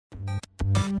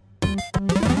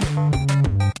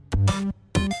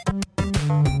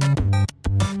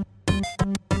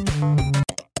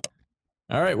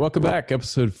right, welcome back.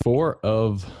 Episode 4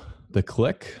 of The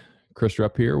Click. Chris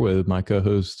Rupp here with my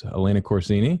co-host Elena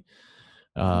Corsini.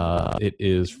 It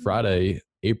is Friday,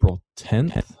 April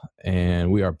 10th,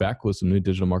 and we are back with some new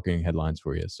digital marketing headlines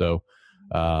for you. So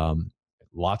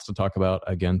lots to talk about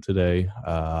again today.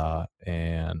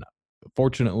 And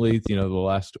fortunately, the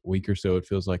last week or so, it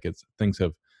feels like things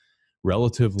have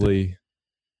relatively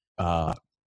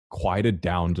quieted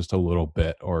down just a little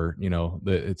bit, or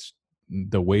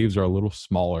the waves are a little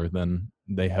smaller than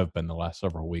they have been the last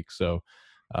several weeks. So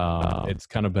it's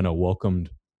kind of been a welcomed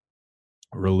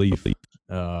relief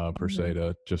per se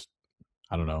to just,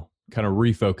 I don't know, kind of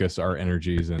refocus our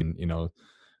energies and,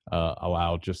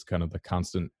 allow just kind of the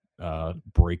constant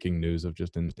breaking news of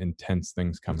just intense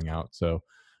things coming out. So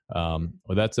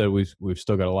with that said, we've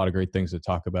still got a lot of great things to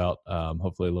talk about.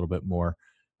 Hopefully a little bit more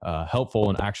helpful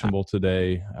and actionable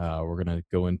today. We're going to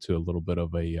go into a little bit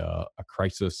of a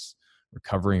crisis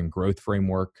recovery and growth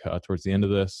framework towards the end of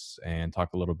this, and talk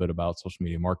a little bit about social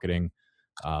media marketing,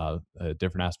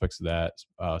 different aspects of that,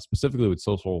 specifically with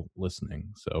social listening.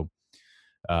 So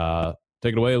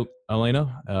take it away,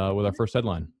 Elena, with our first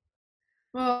headline.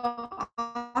 Well,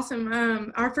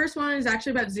 awesome. Our first one is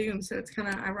actually about Zoom, so it's kind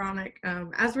of ironic.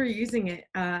 As we're using it,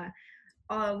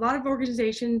 a lot of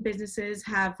organizations, businesses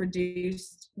have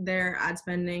reduced their ad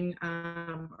spending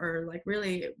or like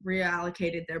really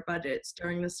reallocated their budgets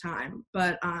during this time.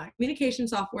 But communication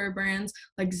software brands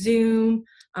like Zoom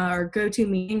or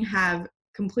GoToMeeting have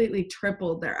completely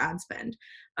tripled their ad spend,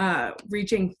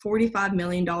 reaching $45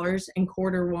 million in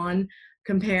Q1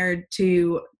 compared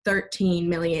to $13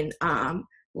 million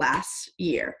last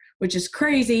year, which is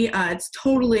crazy. It's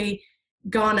totally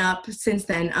gone up since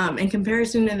then. In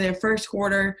comparison to their first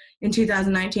quarter in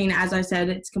 2019, as I said,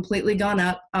 it's completely gone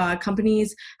up.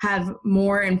 Companies have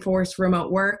more enforced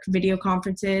remote work. Video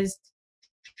conferences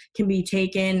can be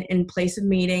taken in place of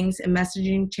meetings, and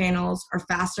messaging channels are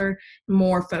faster,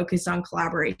 more focused on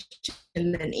collaboration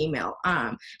than email.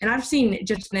 And I've seen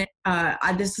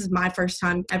this is my first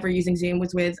time ever using Zoom,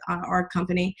 was with our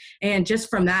company. And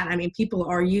just from that, I mean, people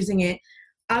are using it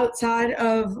outside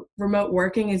of remote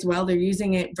working as well. They're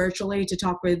using it virtually to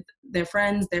talk with their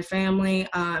friends, their family,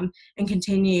 and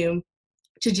continue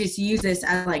to just use this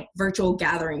as like virtual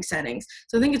gathering settings.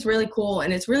 So I think it's really cool,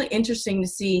 and it's really interesting to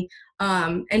see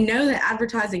and know that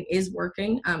advertising is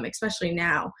working, especially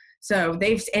now. So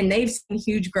they've seen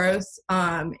huge growth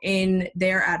in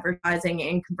their advertising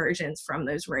and conversions from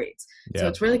those rates. Yeah. So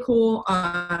it's really cool.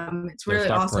 It's really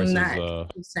awesome that you're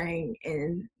saying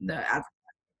in the advertising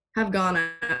have gone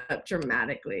up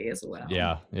dramatically as well.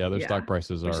 Yeah. Their stock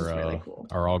prices really cool.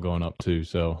 Are all going up too.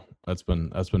 So that's been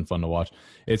fun to watch.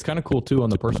 It's kind of cool too on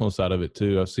the personal side of it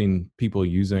too. I've seen people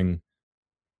using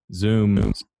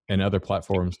Zoom and other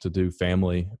platforms to do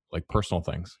family, like personal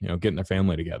things, getting their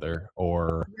family together.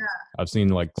 Or I've seen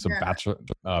like some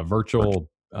virtual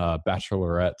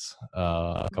bachelorettes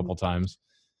a couple times,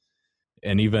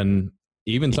 and even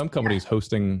some companies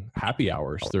hosting happy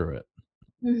hours through it.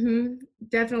 Mm-hmm.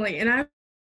 Definitely. And I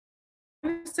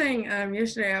was saying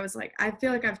yesterday, I was like, I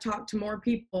feel like I've talked to more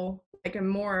people, like, and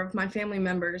more of my family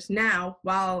members now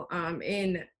while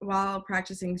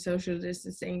practicing social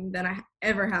distancing than I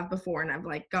ever have before. And I've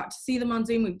like got to see them on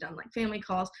Zoom. We've done like family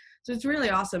calls. So it's really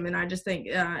awesome. And I just think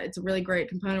it's a really great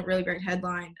component, really great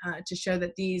headline to show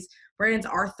that these brands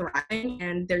are thriving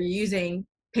and they're using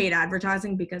paid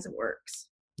advertising because it works.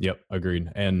 Yep, agreed.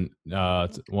 And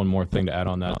one more thing to add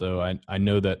on that, though, I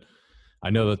know that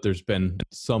there's been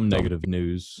some negative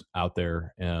news out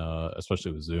there,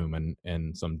 especially with Zoom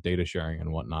and some data sharing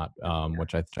and whatnot,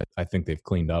 which I think they've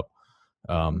cleaned up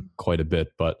quite a bit.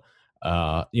 But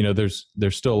there's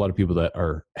still a lot of people that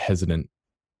are hesitant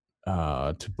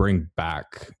to bring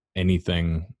back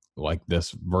anything like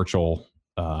this virtual,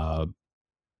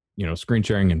 screen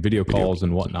sharing and video calls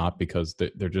and whatnot, because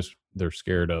they're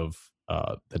scared of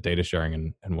the data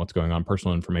sharing and what's going on,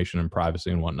 personal information and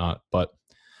privacy and whatnot. But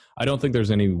I don't think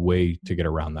there's any way to get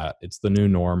around that. It's the new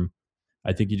norm.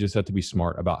 I think you just have to be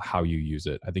smart about how you use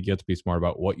it. I think you have to be smart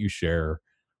about what you share,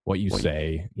 what you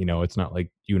say. It's not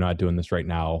like you and I doing this right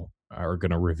now are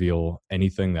going to reveal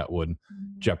anything that would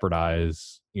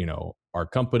jeopardize, our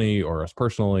company or us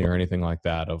personally or anything like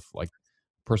that, of like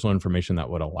personal information that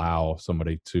would allow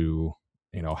somebody to,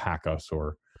 hack us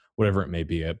or whatever it may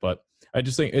be. But I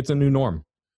just think it's a new norm,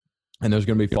 and there's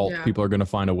going to be fault. Yeah. People are going to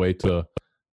find a way to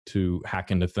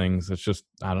hack into things. It's just,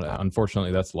 I don't know.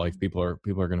 Unfortunately, that's life. People are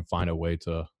going to find a way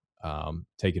to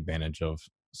take advantage of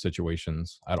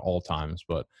situations at all times.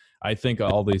 But I think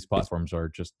all these platforms are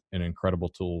just an incredible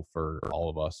tool for all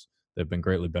of us. They've been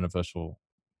greatly beneficial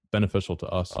to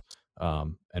us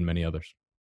and many others.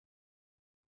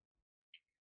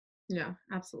 Yeah,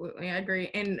 absolutely. I agree.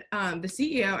 And the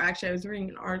CEO, actually, I was reading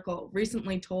an article,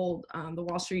 recently told the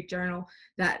Wall Street Journal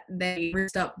that they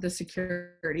raised up the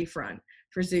security front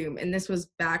for Zoom. And this was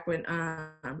back when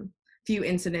few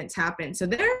incidents happened. So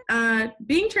they're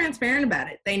being transparent about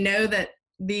it. They know that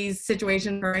these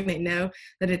situations are, they know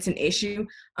that it's an issue.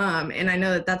 And I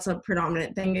know that that's a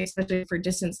predominant thing, especially for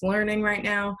distance learning right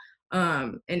now.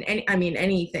 And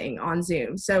anything on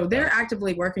Zoom. So they're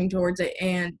actively working towards it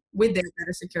and with their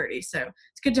better security. So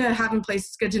it's good to have in place.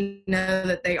 It's good to know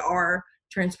that they are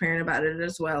transparent about it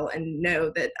as well and know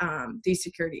that these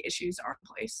security issues are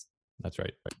in place. That's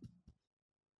right.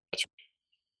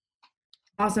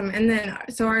 Awesome. And then,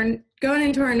 so going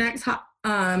into our next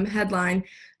headline,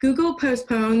 Google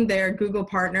postponed their Google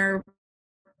Partner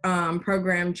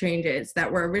program changes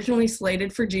that were originally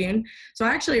slated for June. So I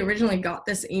actually originally got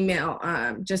this email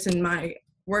just in my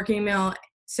work email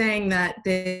saying that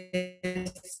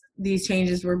these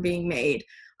changes were being made.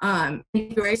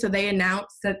 So they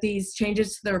announced that these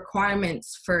changes to the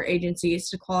requirements for agencies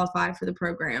to qualify for the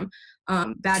program,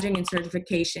 badging and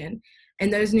certification.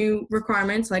 And those new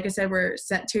requirements, like I said, were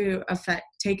set to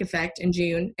take effect in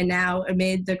June. And now,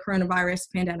 amid the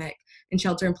coronavirus pandemic and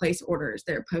shelter-in-place orders,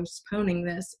 they're postponing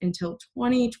this until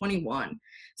 2021.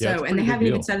 Yeah, so, and they haven't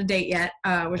even set a date yet,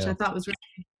 which I thought was really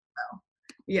cool.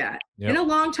 Yeah, in a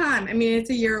long time. I mean,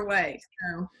 it's a year away.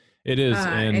 So it is,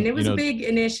 and it was a big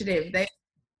initiative. They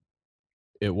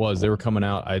were coming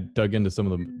out. I dug into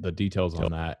some of the details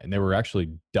on that, and they were actually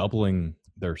doubling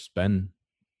their spend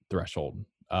threshold.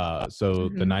 So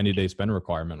the 90-day spend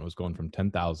requirement was going from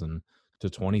 10,000 to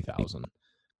 20,000.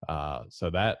 So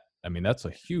that's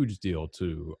a huge deal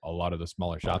to a lot of the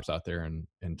smaller shops out there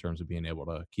in terms of being able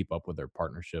to keep up with their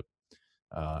partnership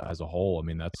as a whole. I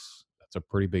mean, that's a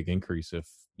pretty big increase if,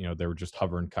 they were just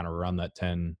hovering kind of around that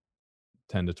 10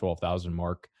 to 12,000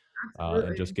 mark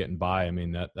and just getting by. I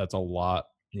mean, that's a lot.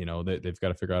 They've got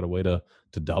to figure out a way to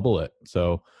double it.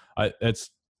 So it's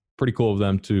pretty cool of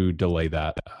them to delay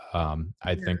that.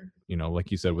 I think,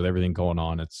 like you said, with everything going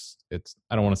on, it's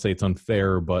I don't want to say it's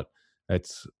unfair, but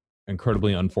it's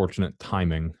incredibly unfortunate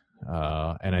timing.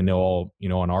 And I know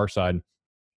on our side,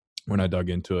 when I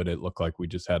dug into it, it looked like we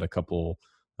just had a couple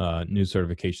new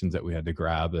certifications that we had to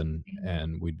grab and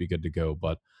we'd be good to go.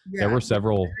 But there were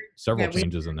several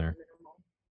changes in there.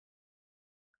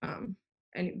 And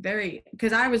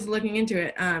because I was looking into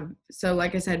it. So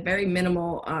like I said, very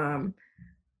minimal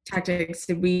tactics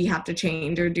did we have to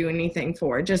change or do anything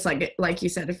for, just like you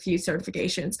said, a few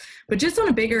certifications. But just on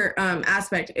a bigger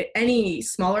aspect, any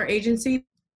smaller agency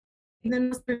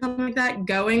than something like that,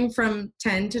 going from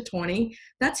 10 to 20,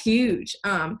 that's huge.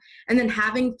 And then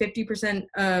having 50%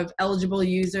 of eligible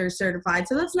users certified,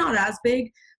 so that's not as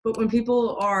big, but when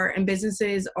people and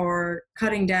businesses are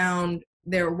cutting down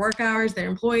their work hours, their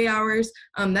employee hours,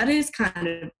 that is kind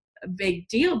of a big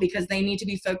deal because they need to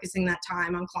be focusing that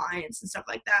time on clients and stuff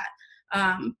like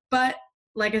that. But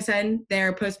like I said,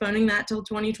 they're postponing that till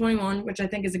 2021, which I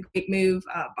think is a great move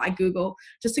by Google,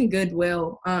 just in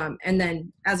goodwill, and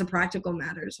then as a practical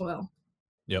matter as well.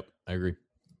 Yep, I agree.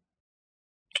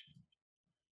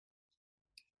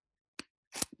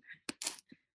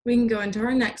 We can go into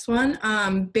our next one.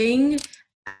 Bing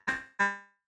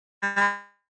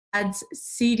adds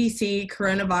CDC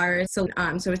coronavirus.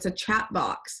 So it's a chat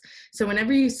box. So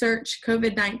whenever you search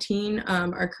COVID-19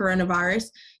 or coronavirus,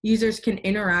 users can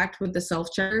interact with the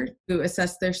self-checker to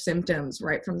assess their symptoms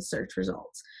right from the search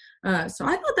results. So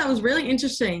I thought that was really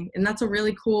interesting, and that's a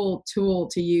really cool tool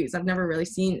to use. I've never really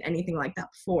seen anything like that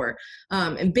before.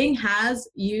 And Bing has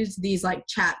used these like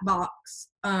chat box,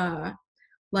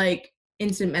 like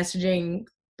instant messaging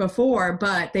before,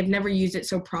 but they've never used it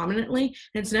so prominently,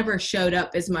 and it's never showed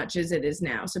up as much as it is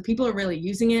now. So people are really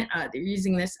using it. They're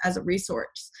using this as a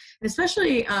resource, and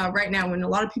especially right now when a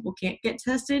lot of people can't get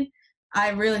tested. I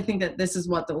really think that this is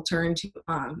what they'll turn to,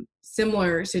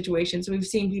 similar situations. We've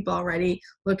seen people already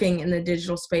looking in the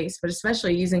digital space, but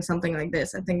especially using something like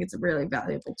this, I think it's a really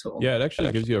valuable tool. Yeah, it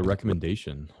actually gives you a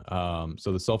recommendation.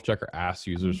 So the self-checker asks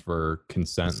users for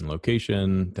consent and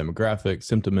location, demographic,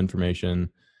 symptom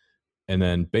information. And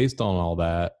then based on all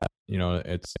that,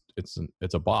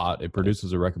 it's a bot. It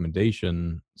produces a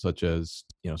recommendation such as,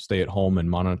 stay at home and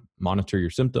monitor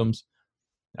your symptoms,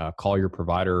 call your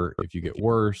provider if you get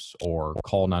worse, or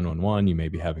call 911. You may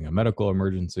be having a medical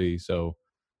emergency. So,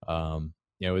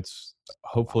 it's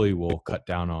hopefully will cut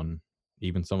down on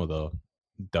even some of the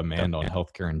demand on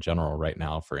healthcare in general right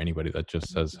now for anybody that just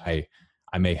says, hey,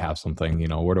 I may have something,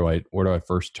 where do I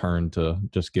first turn to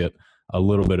just get a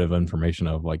little bit of information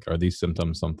of like, are these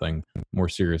symptoms something more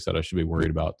serious that I should be worried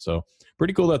about? So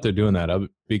pretty cool that they're doing that. I'd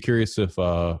be curious if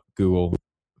Google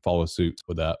follow suit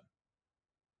with that.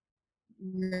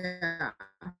 Yeah.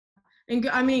 And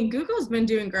I mean, Google's been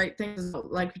doing great things,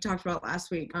 like we talked about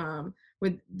last week,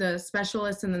 with the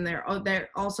specialists, and then they're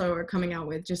also are coming out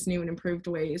with just new and improved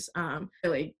ways,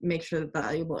 really make sure that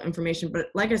valuable information. But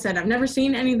like I said, I've never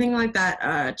seen anything like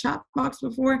that chat box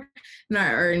before,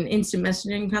 or an instant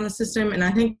messaging kind of system, and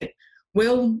I think it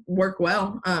will work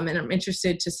well. And I'm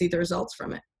interested to see the results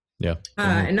from it. Yeah.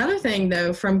 Another thing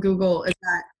though from Google is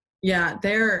that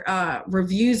their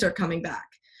reviews are coming back.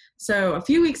 So a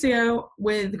few weeks ago,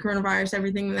 with the coronavirus,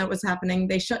 everything that was happening,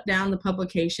 they shut down the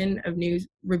publication of news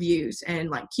reviews and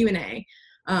like Q&A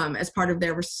as part of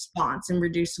their response and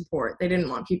reduced support. They didn't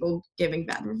want people giving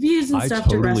bad reviews and stuff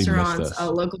to restaurants,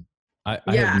 local. I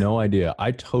have no idea.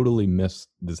 I totally missed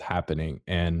this happening.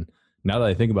 And now that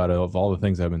I think about it, of all the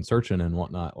things I've been searching and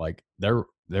whatnot, like there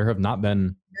have not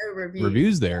been no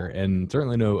reviews there, and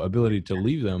certainly no ability to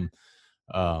leave them.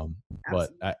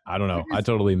 But I don't know. I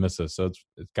totally miss this. So it's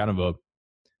kind of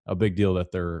a big deal that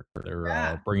they're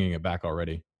bringing it back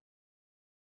already.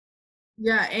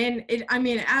 Yeah. And it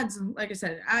adds, like I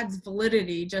said, it adds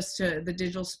validity just to the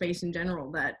digital space in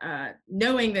general, that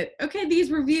knowing that, okay,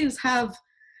 these reviews have,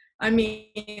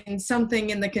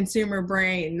 something in the consumer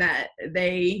brain that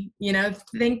they,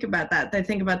 think about that. They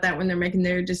think about that when they're making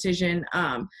their decision.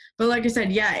 But like I said,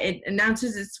 it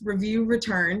announces its review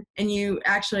return. And you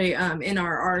actually, in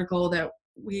our article that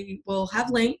we will have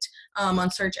linked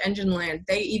on Search Engine Land,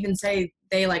 they even say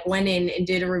they went in and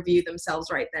did a review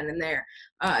themselves right then and there.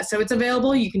 So it's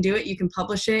available. You can do it. You can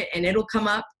publish it, and it'll come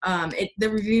up. The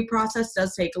review process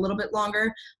does take a little bit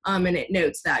longer, and it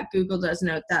notes that Google does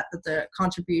note that the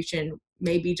contribution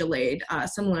may be delayed,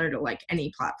 similar to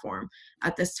any platform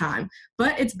at this time.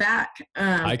 But it's back,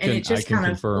 and it's just kind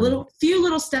of few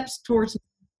little steps towards.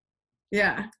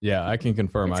 Yeah. Yeah, I can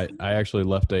confirm. I actually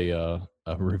left a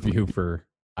review for.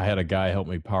 I had a guy help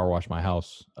me power wash my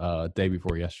house day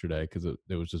before yesterday because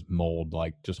it was just mold,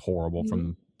 just horrible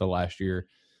from the last year.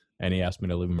 And he asked me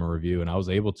to leave him a review, and I was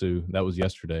able to. That was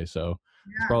yesterday. So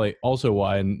it's probably also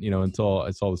why, and until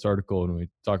I saw this article and we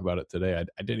talk about it today, I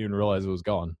didn't even realize it was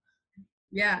gone.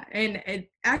 Yeah, and it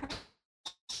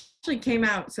actually came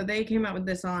out. So they came out with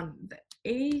this on the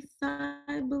 8th,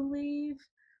 I believe.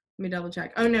 Let me double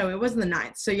check. Oh no, it wasn't the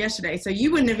 9th. So yesterday. So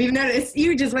you wouldn't have even noticed.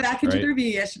 You just went back into the review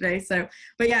yesterday. So,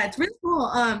 but yeah, it's really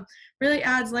cool. Really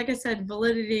adds, like I said,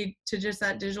 validity to just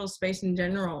that digital space in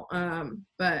general.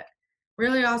 But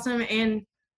really awesome. And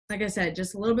like I said,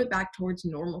 just a little bit back towards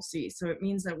normalcy. So it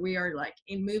means that we are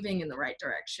moving in the right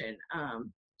direction.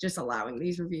 Just allowing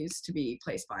these reviews to be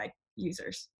placed by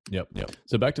users. Yep.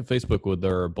 So back to Facebook with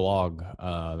their blog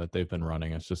that they've been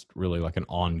running. It's just really an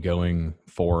ongoing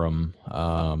forum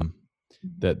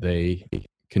that they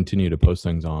continue to post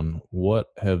things on. What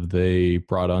have they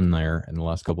brought on there in the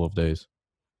last couple of days?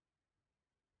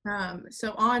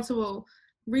 So we'll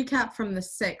recap from the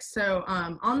 6th. So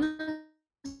on the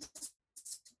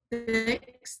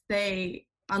 6th, they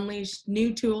unleashed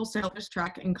new tools to help us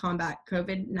track and combat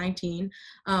COVID-19.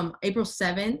 April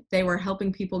 7th, they were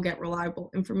helping people get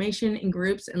reliable information in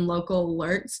groups and local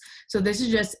alerts. So this is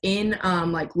just in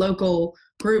local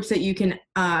groups that you can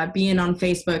be in on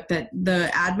Facebook, that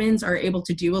the admins are able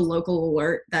to do a local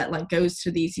alert that goes to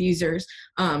these users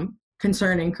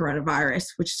concerning coronavirus,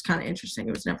 which is kind of interesting.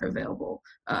 It was never available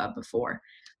before.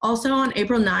 Also on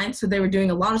April 9th, so they were doing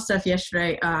a lot of stuff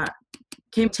yesterday,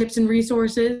 came tips and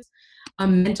resources, a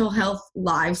mental health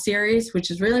live series, which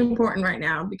is really important right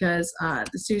now because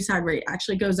the suicide rate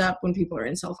actually goes up when people are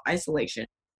in self-isolation.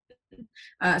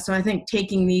 So I think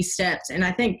taking these steps, and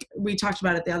I think we talked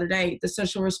about it the other day, the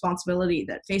social responsibility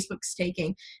that Facebook's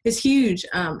taking is huge,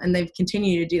 and they've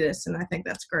continued to do this, and I think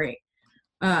that's great.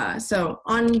 So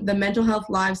on the mental health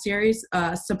live series,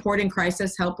 supporting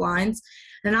crisis helplines,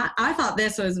 and I thought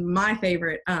this was my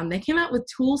favorite. They came out with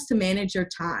tools to manage your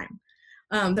time.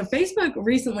 The Facebook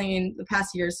recently in the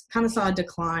past years kind of saw a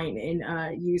decline in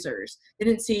users. They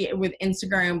didn't see it with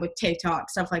Instagram, with TikTok,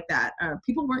 stuff like that.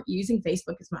 People weren't using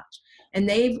Facebook as much. And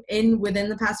within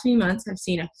the past few months, have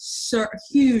seen a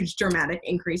huge dramatic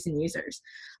increase in users.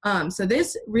 So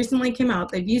this recently came out.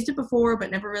 They've used it before,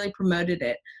 but never really promoted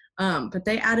it. But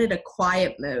they added a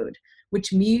quiet mode,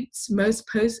 which mutes most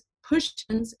push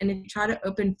buttons, and if you try to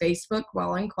open Facebook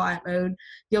while in quiet mode,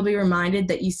 you'll be reminded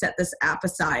that you set this app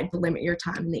aside to limit your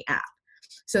time in the app.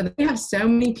 So they have so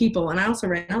many people, and I also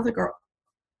read another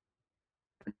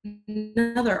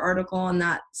article on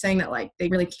that saying that they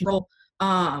really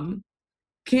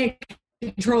can't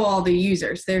control all the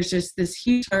users. There's just this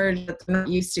huge urge that they're not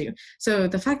used to. So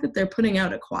the fact that they're putting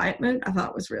out a quiet mode, I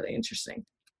thought was really interesting.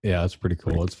 Yeah, it's pretty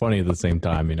cool. It's funny at the same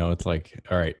time, it's like,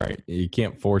 all right, you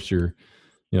can't force your,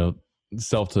 you know,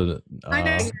 self to,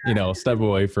 I know. step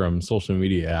away from social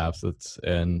media apps.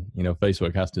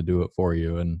 Facebook has to do it for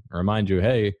you and remind you,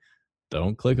 hey,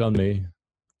 don't click on me.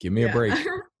 Give me a Yeah. break.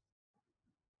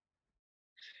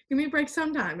 Give me a break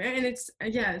sometime. And it's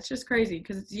just crazy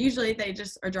because usually they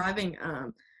just are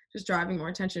just driving more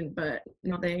attention, but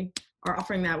they are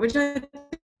offering that, which I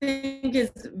think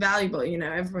is valuable.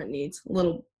 Everyone needs a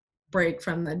little break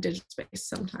from the digital space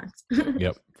sometimes.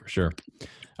 Yep, for sure.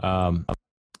 Um,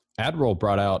 AdRoll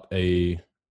brought out a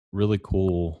really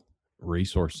cool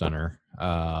resource center.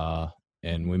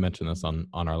 And we mentioned this on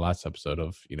our last episode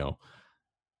of,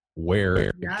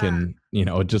 where Yeah. can,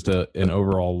 just an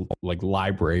overall like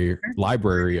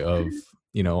library of,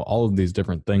 all of these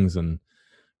different things and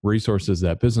resources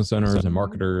that business owners and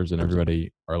marketers and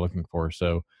everybody are looking for.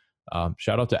 So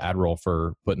shout out to AdRoll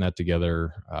for putting that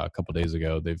together a couple days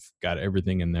ago. They've got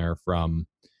everything in there from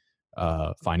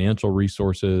financial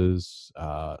resources,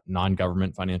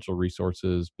 non-government financial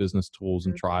resources, business tools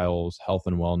and trials, health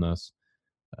and wellness.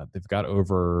 They've got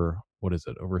over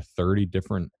 30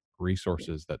 different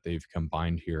resources that they've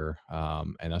combined here,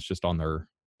 and that's just on their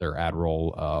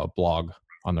AdRoll blog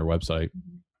on their website.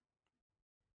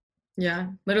 Yeah,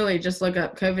 literally just look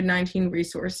up COVID-19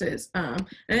 resources. And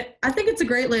I think it's a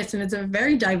great list, and it's a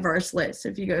very diverse list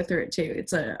if you go through it too.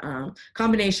 It's a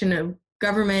combination of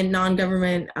government,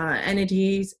 non-government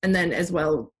entities, and then as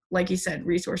well, like you said,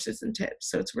 resources and tips.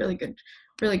 So it's really good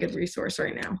resource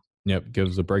right now. Yep,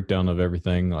 gives a breakdown of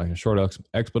everything, like a short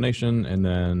explanation, and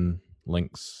then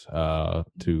links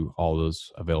to all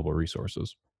those available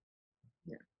resources.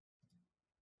 Yeah.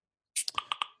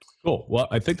 Cool. Well,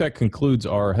 I think that concludes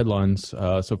our headlines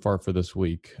so far for this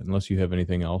week, unless you have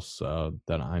anything else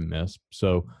that I missed.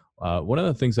 So one of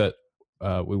the things that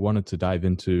we wanted to dive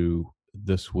into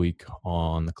this week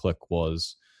on The Click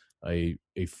was a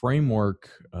framework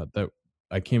that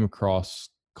I came across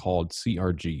called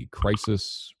CRG,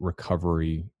 Crisis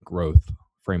Recovery Growth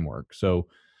Framework. So,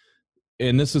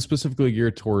 and this is specifically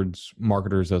geared towards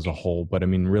marketers as a whole, but I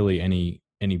mean, really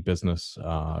any business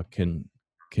can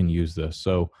use this.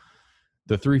 So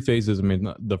the three phases, I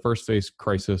mean, the first phase,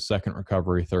 crisis; second,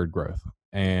 recovery; third, growth.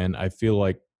 And I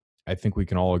think we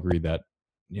can all agree that,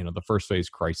 the first phase,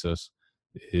 crisis,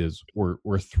 is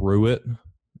we're through it.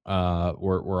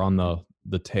 We're on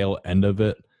the tail end of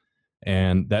it.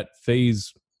 And that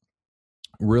phase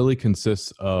really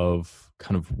consists of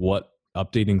kind of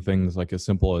updating things like as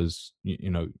simple as,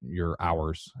 your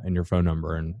hours and your phone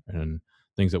number and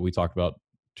things that we talked about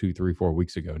 2, 3, 4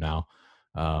 weeks ago now.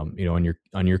 On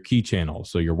your key channels,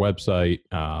 so your website,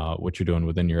 what you're doing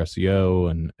within your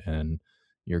SEO and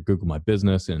your Google My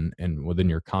Business and within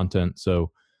your content.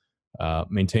 So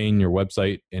maintain your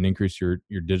website and increase your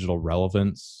digital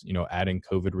relevance. Adding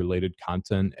COVID related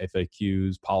content,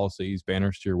 FAQs, policies,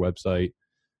 banners to your website,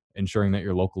 ensuring that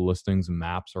your local listings and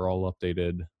maps are all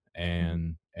updated,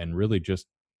 and really just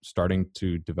starting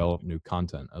to develop new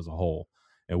content as a whole.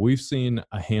 And we've seen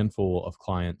a handful of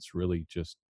clients really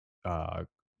just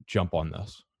jump on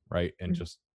this, right? And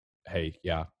just, hey,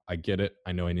 yeah, I get it.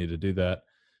 I know I need to do that.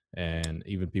 And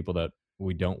even people that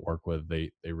we don't work with,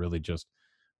 they really just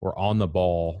were on the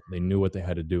ball. They knew what they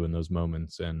had to do in those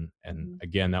moments. And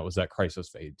again, that was that crisis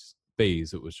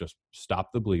phase. It was just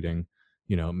stop the bleeding,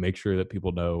 make sure that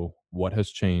people know what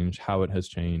has changed, how it has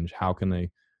changed, how can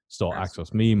they still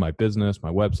access me, my business,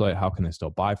 my website, how can they still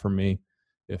buy from me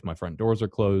if my front doors are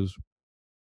closed,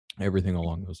 everything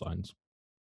along those lines.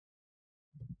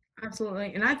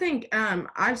 Absolutely. And I think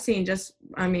I've seen just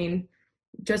in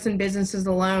businesses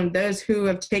alone, those who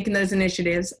have taken those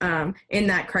initiatives in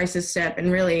that crisis step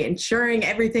and really ensuring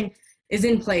everything is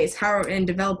in place, and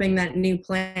developing that new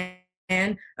plan,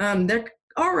 they're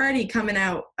already coming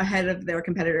out ahead of their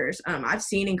competitors. I've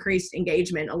seen increased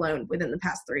engagement alone within the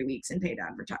past 3 weeks in paid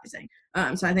advertising.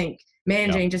 So I think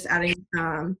managing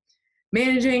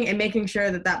and making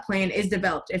sure that plan is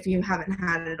developed if you haven't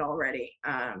had it already.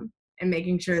 And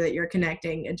making sure that you're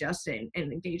connecting, adjusting,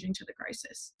 and engaging to the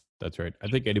crisis. That's right. I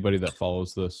think anybody that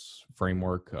follows this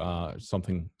framework,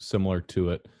 something similar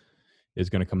to it, is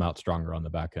going to come out stronger on the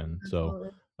back end. Absolutely.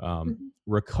 So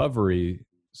recovery,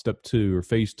 step 2 or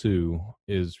phase 2,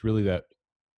 is really that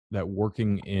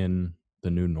working in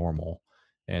the new normal.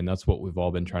 And that's what we've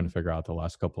all been trying to figure out the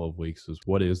last couple of weeks, is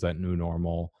what is that new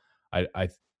normal? I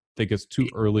think it's too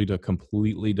early to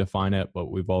completely define it, but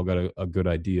we've all got a good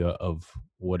idea of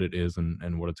what it is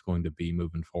and what it's going to be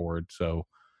moving forward. So,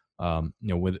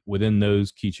 within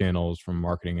those key channels from a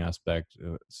marketing aspect,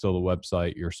 still the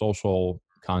website, your social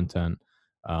content,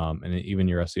 and even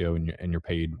your SEO and your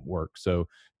paid work. So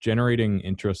generating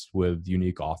interest with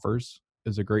unique offers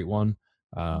is a great one.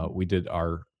 We did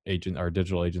our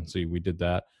digital agency. We did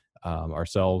that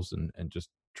ourselves and just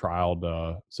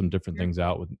trialed some different things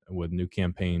out with new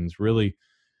campaigns, really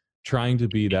trying to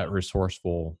be that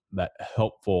resourceful, that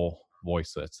helpful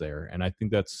voice that's there. And I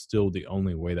think that's still the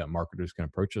only way that marketers can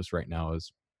approach this right now,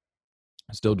 is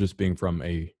still just being from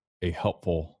a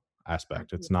helpful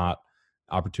aspect. It's not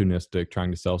opportunistic,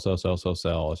 trying to sell.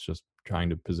 It's just trying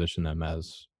to position them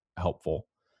as helpful.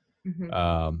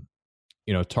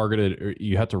 Mm-hmm. Targeted,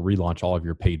 you have to relaunch all of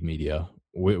your paid media.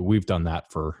 We've done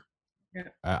that for,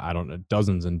 I don't know,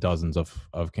 dozens and dozens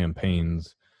of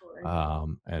campaigns.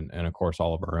 And of course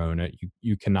all of our own.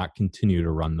 You cannot continue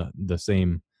to run the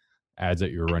same ads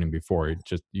that you were running before.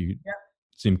 You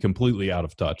seem completely out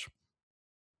of touch.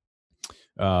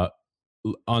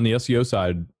 On the SEO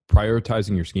side,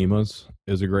 prioritizing your schemas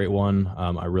is a great one.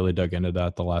 I really dug into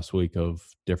that the last week of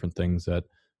different things that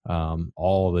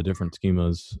all the different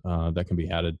schemas that can be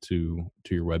added to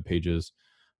your web pages.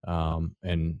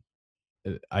 And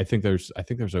I think there's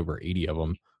over 80 of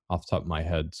them off the top of my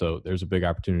head. So there's a big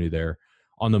opportunity there.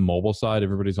 On the mobile side,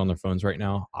 everybody's on their phones right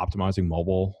now, optimizing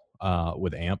mobile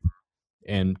with AMP,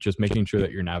 and just making sure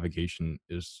that your navigation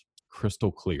is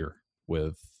crystal clear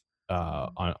with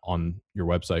on your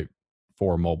website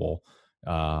for mobile.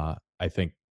 I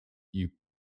think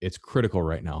it's critical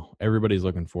right now. Everybody's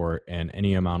looking for it, and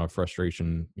any amount of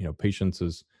frustration, patience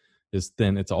is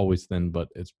thin. It's always thin, but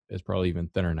it's probably even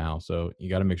thinner now. So you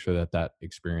got to make sure that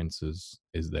experience is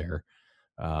there.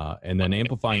 And then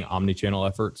amplifying omni-channel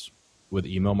efforts with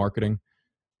email marketing.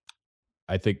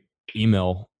 I think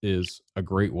email is a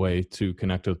great way to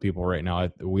connect with people right now.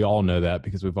 We all know that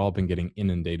because we've all been getting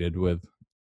inundated with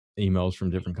emails from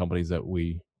different companies that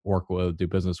we work with, do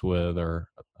business with, or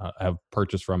have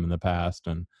purchased from in the past.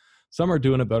 And some are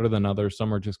doing it better than others.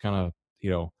 Some are just kind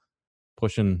of,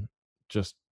 pushing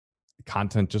just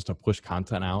content just to push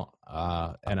content out.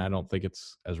 And I don't think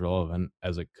it's as relevant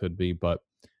as it could be, but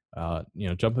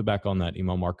jumping back on that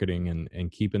email marketing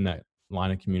and keeping that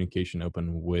line of communication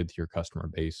open with your customer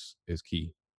base is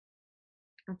key.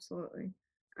 Absolutely.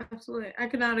 I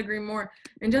could not agree more.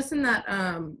 And just in that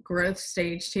growth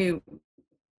stage too,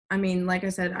 I mean, like I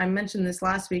said, I mentioned this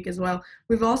last week as well.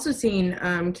 We've also seen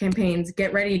campaigns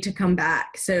get ready to come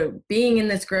back. So being in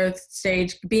this growth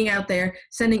stage, being out there,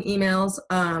 sending emails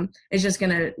is just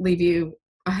going to leave you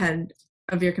ahead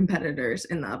of your competitors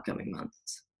in the upcoming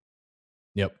months.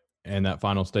 Yep. And that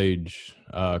final stage,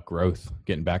 growth,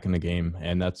 getting back in the game.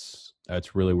 And that's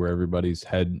really where everybody's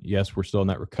head. Yes, we're still in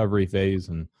that recovery phase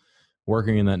and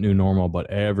working in that new normal, but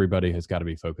everybody has got to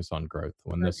be focused on growth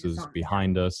when this is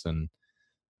behind us and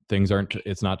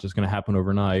it's not just going to happen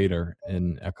overnight or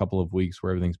in a couple of weeks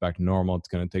where everything's back to normal. It's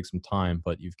going to take some time,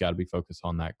 but you've got to be focused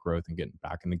on that growth and getting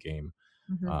back in the game.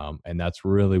 Mm-hmm. And that's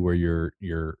really where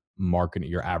your marketing,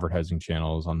 your advertising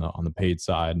channels on the paid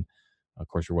side, of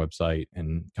course, your website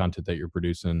and content that you're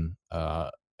producing,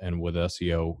 and with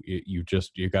SEO,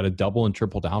 you got to double and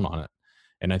triple down on it.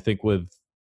 And I think with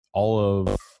all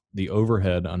of the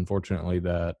overhead, unfortunately,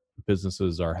 that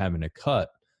businesses are having to cut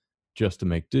just to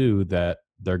make do, that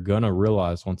they're going to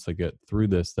realize once they get through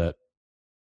this, that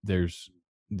there's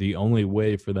the only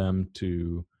way for them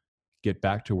to get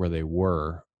back to where they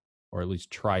were, or at least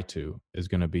try to, is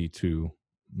going to be to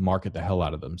market the hell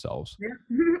out of themselves. Yeah.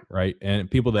 Right.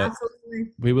 And people that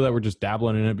were just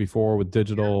dabbling in it before with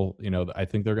digital, I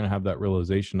think they're going to have that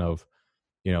realization of,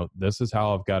 this is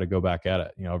how I've got to go back at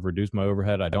it. I've reduced my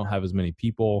overhead. I don't have as many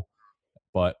people,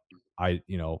 but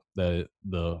the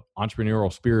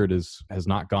entrepreneurial spirit has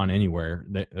not gone anywhere.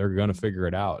 They're going to figure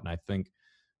it out. And I think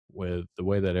with the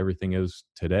way that everything is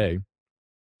today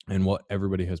and what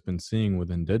everybody has been seeing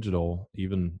within digital,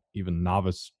 even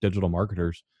novice digital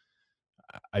marketers,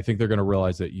 I think they're going to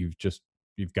realize that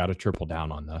you've got to triple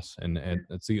down on this. And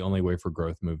it's the only way for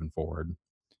growth moving forward.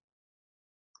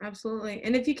 Absolutely.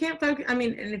 And if you can't focus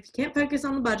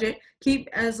on the budget,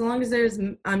 as long as there's,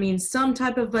 some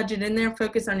type of budget in there,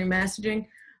 focus on your messaging,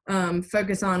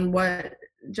 focus on what,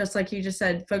 just like you just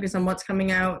said, focus on what's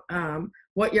coming out,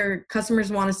 what your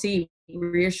customers want to see,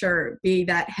 reassure, be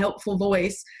that helpful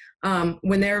voice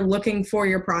when they're looking for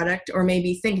your product or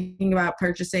maybe thinking about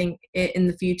purchasing it in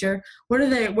the future. What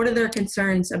are their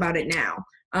concerns about it now?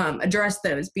 Address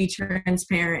those, be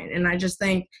transparent. And I just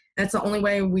think that's the only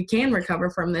way we can recover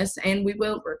from this, and we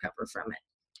will recover from it.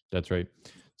 That's right.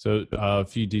 So a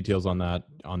few details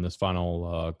on this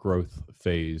final growth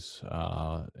phase,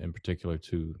 in particular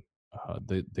to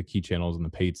the key channels and the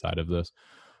paid side of this.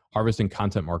 Harvesting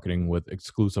content marketing with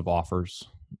exclusive offers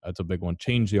that's a big one.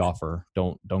 Change the offer.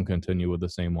 Don't continue with the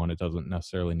same one. It doesn't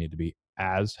necessarily need to be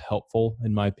as helpful,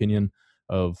 in my opinion,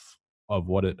 of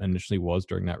what it initially was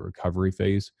during that recovery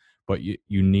phase. But you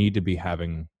need to be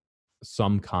having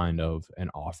some kind of an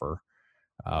offer.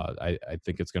 I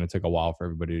think it's going to take a while for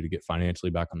everybody to get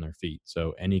financially back on their feet.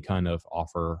 So any kind of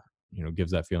offer,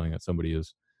 gives that feeling that somebody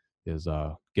is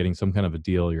getting some kind of a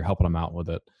deal. You're helping them out with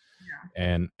it. Yeah.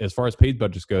 And as far as paid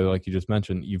budgets go, like you just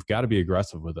mentioned, you've got to be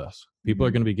aggressive with this. People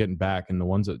are going to be getting back, and the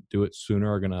ones that do it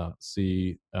sooner are going to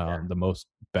see the most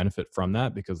benefit from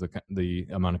that, because the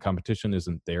amount of competition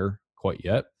isn't there quite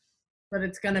yet. But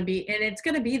it's going to be, and it's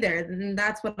going to be there. And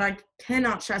that's what I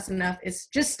cannot stress enough, is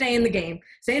just stay in the game.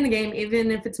 Stay in the game,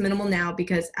 even if it's minimal now,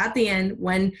 because at the end,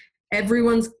 when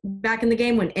everyone's back in the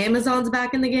game, when Amazon's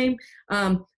back in the game,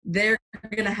 they're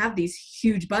going to have these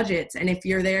huge budgets. And if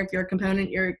you're there, if you're a component,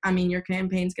 your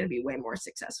campaign's going to be way more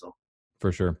successful.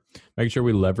 For sure. Making sure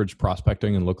we leverage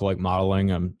prospecting and lookalike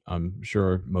modeling. I'm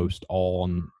sure most all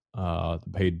on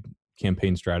the paid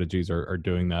campaign strategies are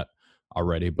doing that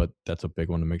already, but that's a big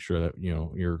one to make sure that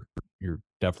you're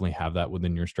definitely have that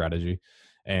within your strategy,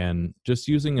 and just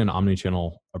using an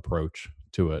omni-channel approach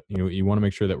to it. You want to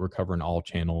make sure that we're covering all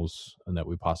channels and that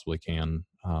we possibly can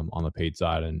on the paid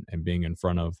side, and being in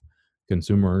front of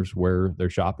consumers where they're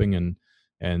shopping,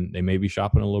 and they may be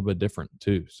shopping a little bit different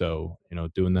too. So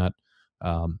doing that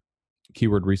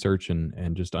keyword research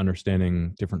and just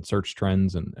understanding different search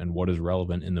trends and what is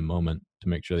relevant in the moment to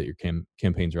make sure that your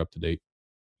campaigns are up to date.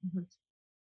 Mm-hmm.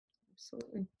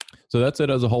 Absolutely. So that's it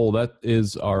as a whole. That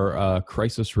is our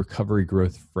Crisis Recovery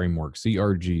Growth Framework,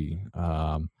 CRG.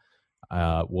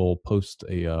 We'll post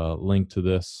a link to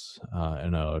this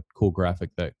and a cool graphic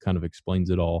that kind of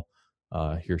explains it all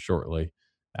here shortly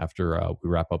after we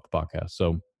wrap up the podcast.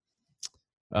 So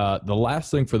the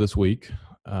last thing for this week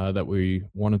that we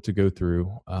wanted to go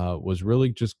through was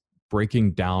really just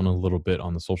breaking down a little bit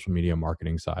on the social media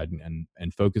marketing side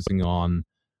and focusing on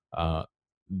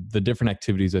the different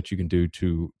activities that you can do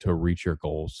to reach your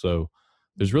goals. So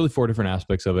there's really 4 different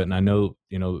aspects of it. And I know,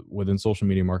 within social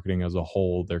media marketing as a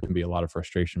whole, there can be a lot of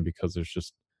frustration because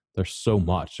there's so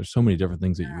much, there's so many different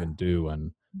things that you can do,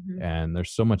 and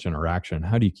there's so much interaction.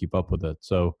 How do you keep up with it?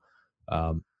 So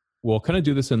we'll kind of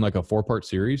do this in like a 4-part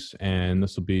series, and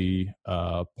this will be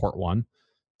part 1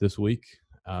 this week.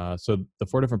 So the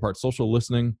 4 different parts: social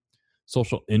listening,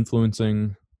 social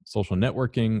influencing, social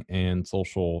networking, and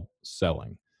social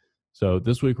selling. So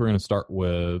this week we're going to start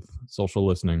with social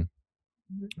listening,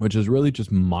 which is really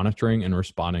just monitoring and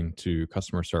responding to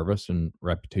customer service and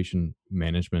reputation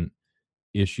management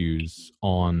issues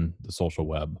on the social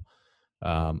web.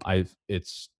 I'm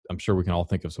sure we can all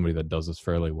think of somebody that does this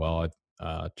fairly well.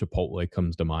 Chipotle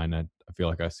comes to mind. I feel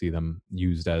like I see them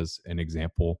used as an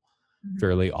example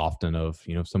fairly often of,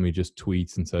 somebody just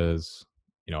tweets and says,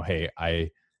 hey, I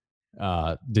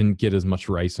didn't get as much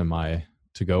rice in my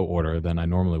to-go order than I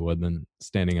normally would, than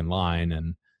standing in line,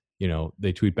 and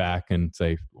they tweet back and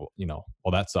say,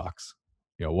 well, that sucks.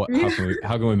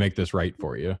 How can we make this right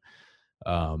for you?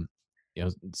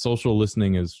 Social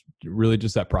listening is really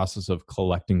just that process of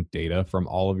collecting data from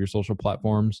all of your social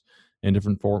platforms and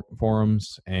different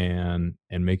forums, and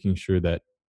making sure that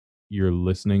you're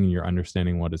listening and you're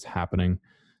understanding what is happening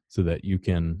so that you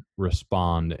can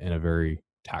respond in a very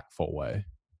tactful way.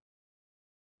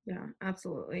 Yeah,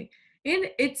 absolutely. And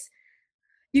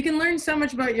you can learn so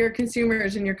much about your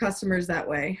consumers and your customers that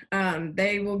way.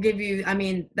 They will give you,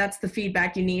 that's the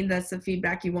feedback you need. That's the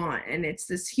feedback you want. And it's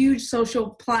this huge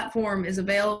social platform is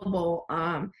available.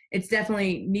 It's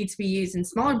definitely needs to be used, and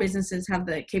smaller businesses have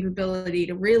the capability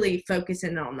to really focus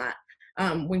in on that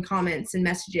when comments and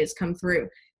messages come through.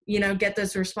 Get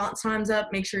those response times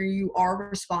up, make sure you are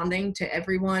responding to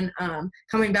everyone,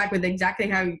 coming back with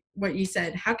exactly what you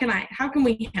said. How can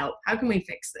we help? How can we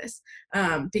fix this?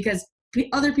 Because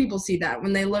other people see that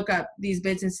when they look up these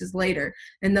businesses later,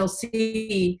 and they'll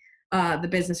see the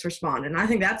business respond. And I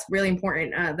think that's really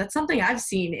important. That's something I've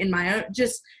seen in my own,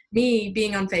 just me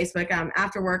being on Facebook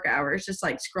after work hours, just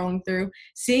like scrolling through,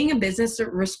 seeing a business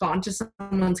respond to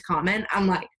someone's comment. I'm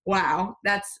like, wow,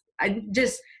 that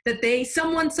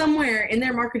someone somewhere in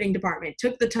their marketing department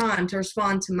took the time to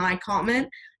respond to my comment.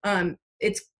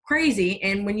 It's crazy.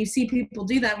 And when you see people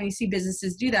do that, when you see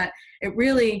businesses do that, it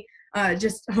really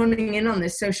just honing in on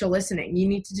this social listening. You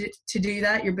need to do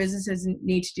that. Your businesses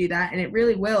need to do that. And it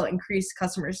really will increase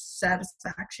customer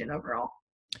satisfaction overall.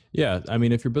 Yeah.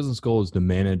 If your business goal is to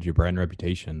manage your brand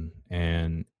reputation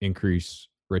and increase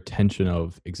retention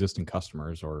of existing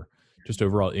customers, or just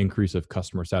overall increase of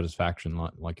customer satisfaction,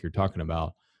 like you're talking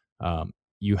about,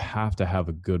 you have to have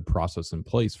a good process in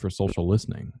place for social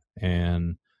listening.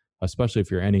 And especially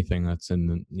if you're anything that's in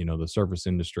the, the service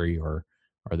industry or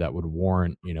that would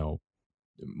warrant,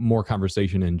 more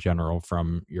conversation in general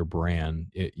from your brand,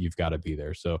 you've got to be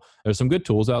there. So there's some good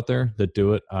tools out there that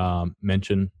do it.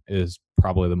 Mention is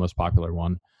probably the most popular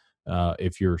one.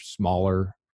 If you're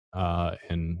smaller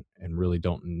and really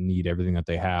don't need everything that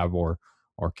they have or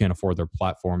can't afford their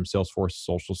platform, Salesforce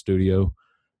Social Studio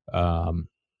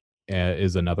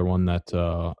is another one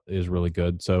that is really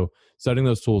good. So setting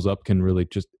those tools up can really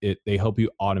they help you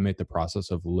automate the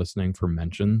process of listening for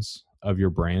mentions of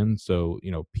your brand. So,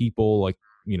 people like,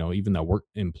 even that work,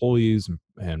 employees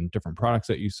and different products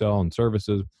that you sell and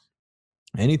services,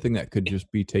 anything that could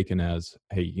just be taken as,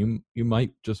 hey, you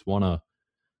might just want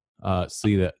to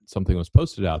see that something was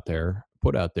put out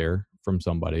there from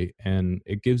somebody, and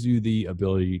it gives you the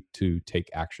ability to take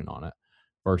action on it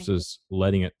versus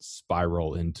letting it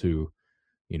spiral into,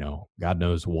 God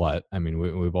knows what. I mean,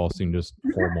 we've all seen just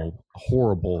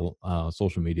horrible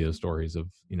social media stories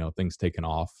of, things taken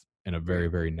off in a very,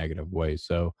 very negative way.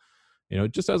 So,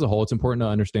 just as a whole, it's important to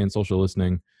understand social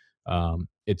listening.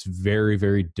 It's very,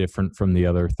 very different from the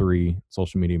other 3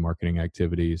 social media marketing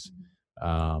activities.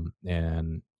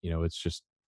 And, it's just,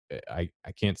 I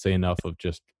can't say enough of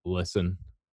just listen,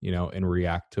 and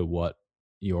react to what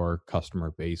your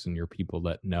customer base and your people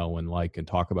that know and like and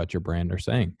talk about your brand are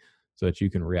saying so that you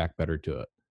can react better to it.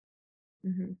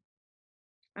 Mm-hmm.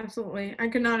 Absolutely. I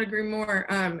could not agree more.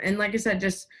 And like I said,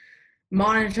 just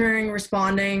monitoring,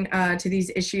 responding to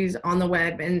these issues on the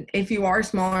web. And if you are a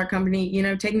smaller company,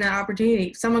 taking that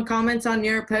opportunity, if someone comments on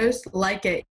your post, like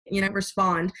it,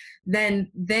 respond,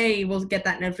 then they will get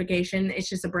that notification. It's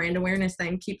just a brand awareness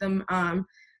thing.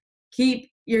 Keep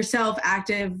yourself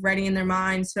active, ready in their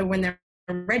minds. So when they're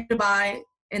ready to buy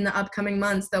in the upcoming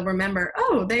months, they'll remember,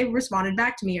 oh, they responded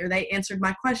back to me, or they answered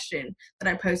my question that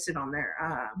I posted on their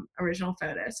original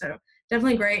photo. So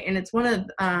definitely great. And it's one of,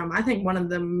 I think one of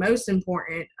the most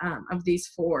important of these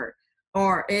 4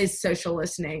 is social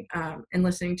listening and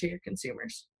listening to your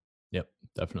consumers. Yep,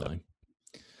 definitely.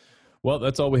 Well,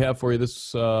 that's all we have for you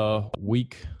this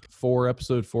week for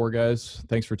episode 4, guys.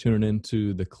 Thanks for tuning in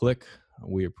to The Click.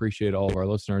 We appreciate all of our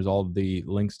listeners. All of the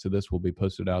links to this will be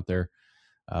posted out there.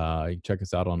 You can check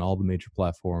us out on all the major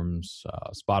platforms,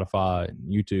 Spotify,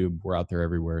 YouTube. We're out there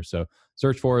everywhere. So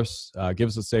search for us, give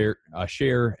us a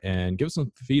share, and give us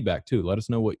some feedback too. Let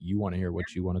us know what you want to hear,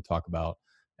 what you want to talk about.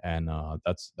 And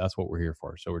that's what we're here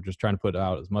for. So we're just trying to put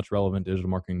out as much relevant digital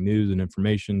marketing news and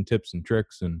information, tips and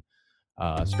tricks, and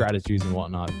strategies and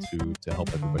whatnot to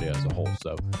help everybody as a whole.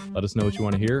 So let us know what you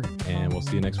want to hear, and we'll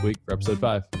see you next week for episode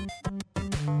 5.